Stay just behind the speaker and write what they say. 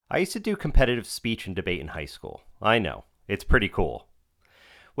I used to do competitive speech and debate in high school. I know, it's pretty cool.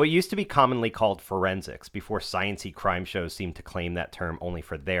 What used to be commonly called forensics before sciencey crime shows seemed to claim that term only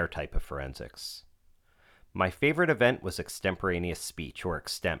for their type of forensics. My favorite event was extemporaneous speech, or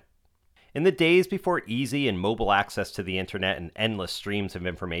extemp. In the days before easy and mobile access to the internet and endless streams of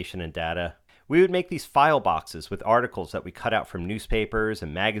information and data, we would make these file boxes with articles that we cut out from newspapers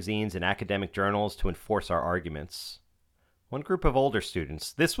and magazines and academic journals to enforce our arguments. One group of older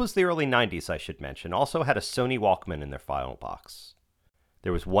students, this was the early 90s I should mention, also had a Sony Walkman in their file box.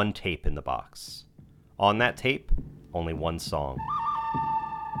 There was one tape in the box. On that tape, only one song.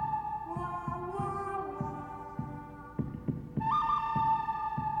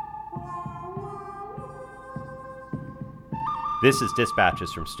 This is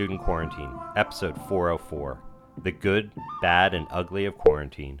Dispatches from Student Quarantine, episode 404, The Good, Bad, and Ugly of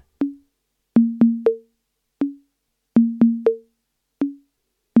Quarantine.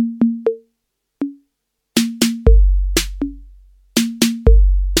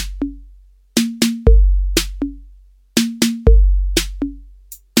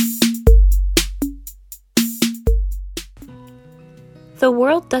 The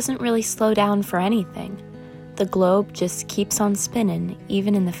world doesn't really slow down for anything. The globe just keeps on spinning,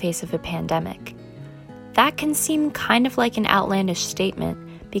 even in the face of a pandemic. That can seem kind of like an outlandish statement,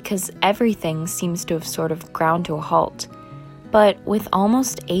 because everything seems to have sort of ground to a halt. But with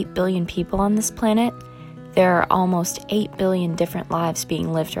almost 8 billion people on this planet, there are almost 8 billion different lives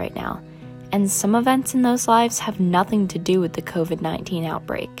being lived right now, and some events in those lives have nothing to do with the COVID-19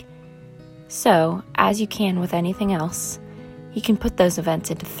 outbreak. So, as you can with anything else, you can put those events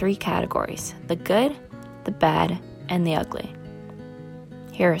into 3 categories: the good, the bad, and the ugly.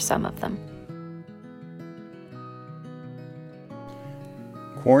 Here are some of them.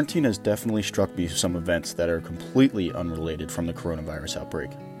 Quarantine has definitely struck me some events that are completely unrelated from the coronavirus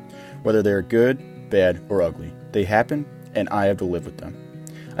outbreak. Whether they're good, bad, or ugly, they happen, and I have to live with them.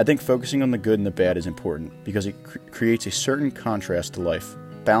 I think focusing on the good and the bad is important because it creates a certain contrast to life,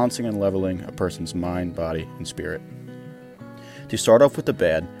 balancing and leveling a person's mind, body, and spirit. To start off with the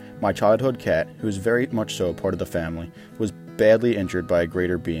bad, my childhood cat, who is very much so a part of the family, was badly injured by a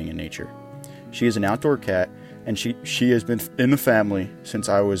greater being in nature. She is an outdoor cat, and she has been in the family since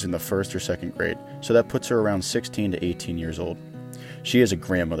I was in the 1st or 2nd grade, so that puts her around 16 to 18 years old. She is a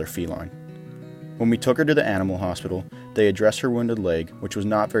grandmother feline. When we took her to the animal hospital, they addressed her wounded leg, which was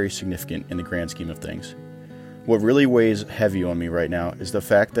not very significant in the grand scheme of things. What really weighs heavy on me right now is the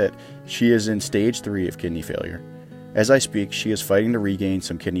fact that she is in stage 3 of kidney failure. As I speak, she is fighting to regain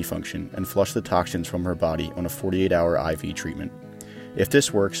some kidney function and flush the toxins from her body on a 48-hour IV treatment. If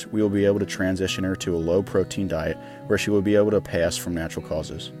this works, we will be able to transition her to a low-protein diet where she will be able to pass from natural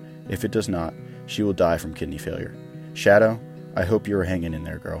causes. If it does not, she will die from kidney failure. Shadow, I hope you are hanging in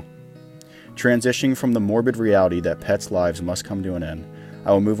there, girl. Transitioning from the morbid reality that pets' lives must come to an end,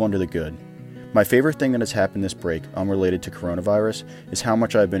 I will move on to the good. My favorite thing that has happened this break, unrelated to coronavirus, is how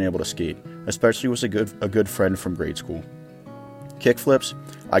much I've been able to skate, especially with a good friend from grade school. Kickflips,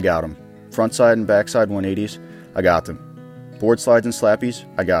 I got them. Frontside and backside 180s, I got them. Board slides and slappies,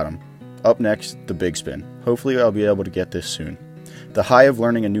 I got them. Up next, the big spin. Hopefully I'll be able to get this soon. The high of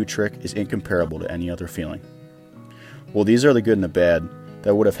learning a new trick is incomparable to any other feeling. Well, these are the good and the bad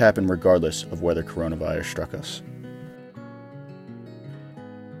that would have happened regardless of whether coronavirus struck us.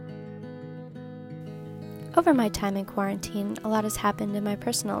 Over my time in quarantine, a lot has happened in my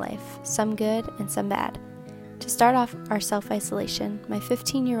personal life, some good and some bad. To start off our self-isolation, my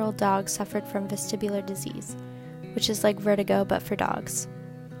 15-year-old dog suffered from vestibular disease, which is like vertigo but for dogs.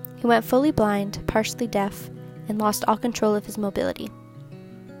 He went fully blind, partially deaf, and lost all control of his mobility.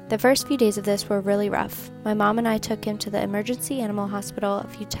 The first few days of this were really rough. My mom and I took him to the emergency animal hospital a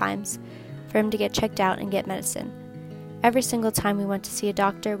few times for him to get checked out and get medicine. Every single time we went to see a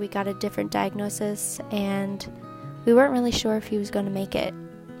doctor, we got a different diagnosis, and we weren't really sure if he was going to make it.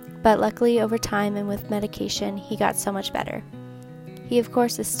 But luckily, over time and with medication, he got so much better. He, of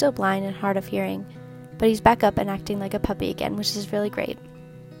course, is still blind and hard of hearing, but he's back up and acting like a puppy again, which is really great.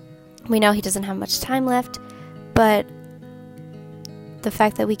 We know he doesn't have much time left, but the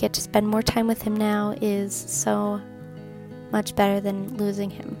fact that we get to spend more time with him now is so much better than losing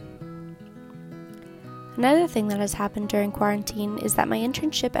him. Another thing that has happened during quarantine is that my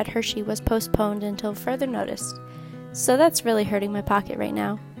internship at Hershey was postponed until further notice, so that's really hurting my pocket right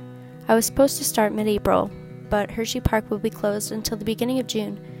now. I was supposed to start mid-April, but Hershey Park will be closed until the beginning of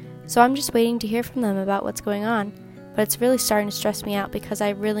June, so I'm just waiting to hear from them about what's going on, but it's really starting to stress me out because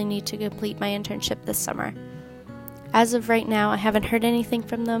I really need to complete my internship this summer. As of right now, I haven't heard anything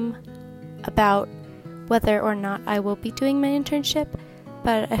from them about whether or not I will be doing my internship,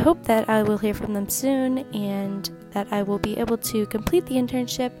 But I hope that I will hear from them soon and that I will be able to complete the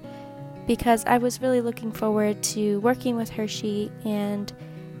internship, because I was really looking forward to working with Hershey and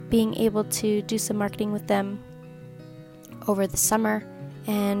being able to do some marketing with them over the summer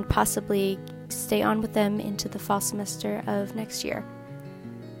and possibly stay on with them into the fall semester of next year.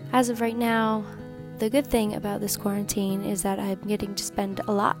 As of right now, the good thing about this quarantine is that I'm getting to spend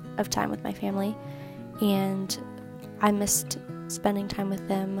a lot of time with my family, and I missed spending time with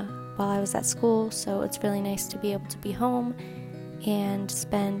them while I was at school, so it's really nice to be able to be home and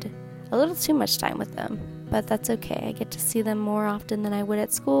spend a little too much time with them. But that's okay. I get to see them more often than I would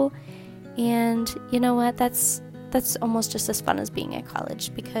at school, and you know what? That's almost just as fun as being at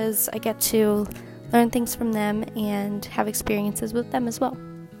college, because I get to learn things from them and have experiences with them as well.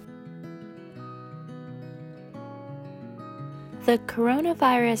 The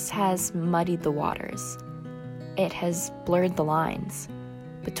coronavirus has muddied the waters. It has blurred the lines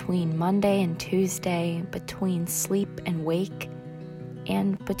between Monday and Tuesday, between sleep and wake,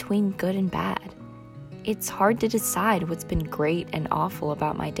 and between good and bad. It's hard to decide what's been great and awful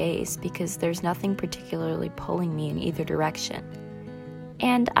about my days, because there's nothing particularly pulling me in either direction.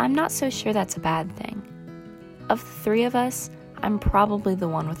 And I'm not so sure that's a bad thing. Of the three of us, I'm probably the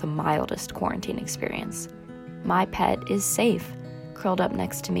one with the mildest quarantine experience. My pet is safe, curled up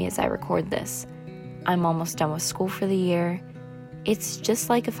next to me as I record this. I'm almost done with school for the year. It's just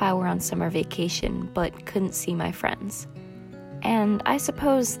like if I were on summer vacation but couldn't see my friends. And I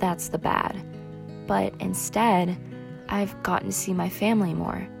suppose that's the bad. But instead, I've gotten to see my family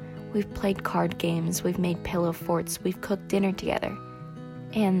more. We've played card games, we've made pillow forts, we've cooked dinner together.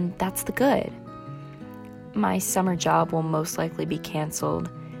 And that's the good. My summer job will most likely be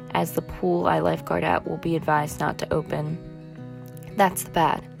canceled, as the pool I lifeguard at will be advised not to open. That's the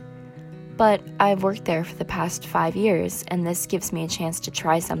bad. But I've worked there for the past 5 years, and this gives me a chance to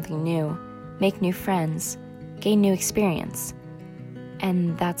try something new, make new friends, gain new experience.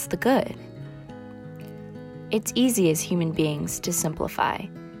 And that's the good. It's easy as human beings to simplify.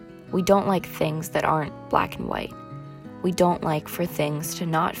 We don't like things that aren't black and white. We don't like for things to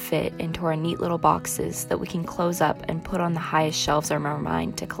not fit into our neat little boxes that we can close up and put on the highest shelves of our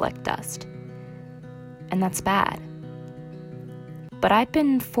mind to collect dust. And that's bad. But I've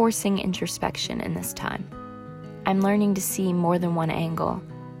been forcing introspection in this time. I'm learning to see more than one angle,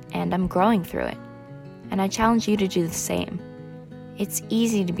 and I'm growing through it. And I challenge you to do the same. It's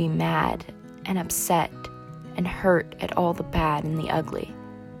easy to be mad and upset and hurt at all the bad and the ugly.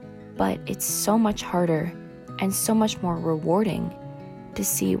 But it's so much harder and so much more rewarding to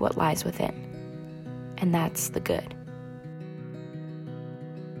see what lies within. And that's the good.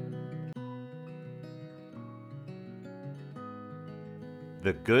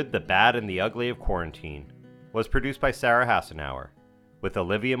 The Good, the Bad, and the Ugly of Quarantine was produced by Sarah Hassenauer, with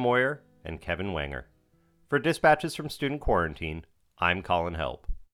Olivia Moyer and Kevin Wenger. For Dispatches from Student Quarantine, I'm Colin Help.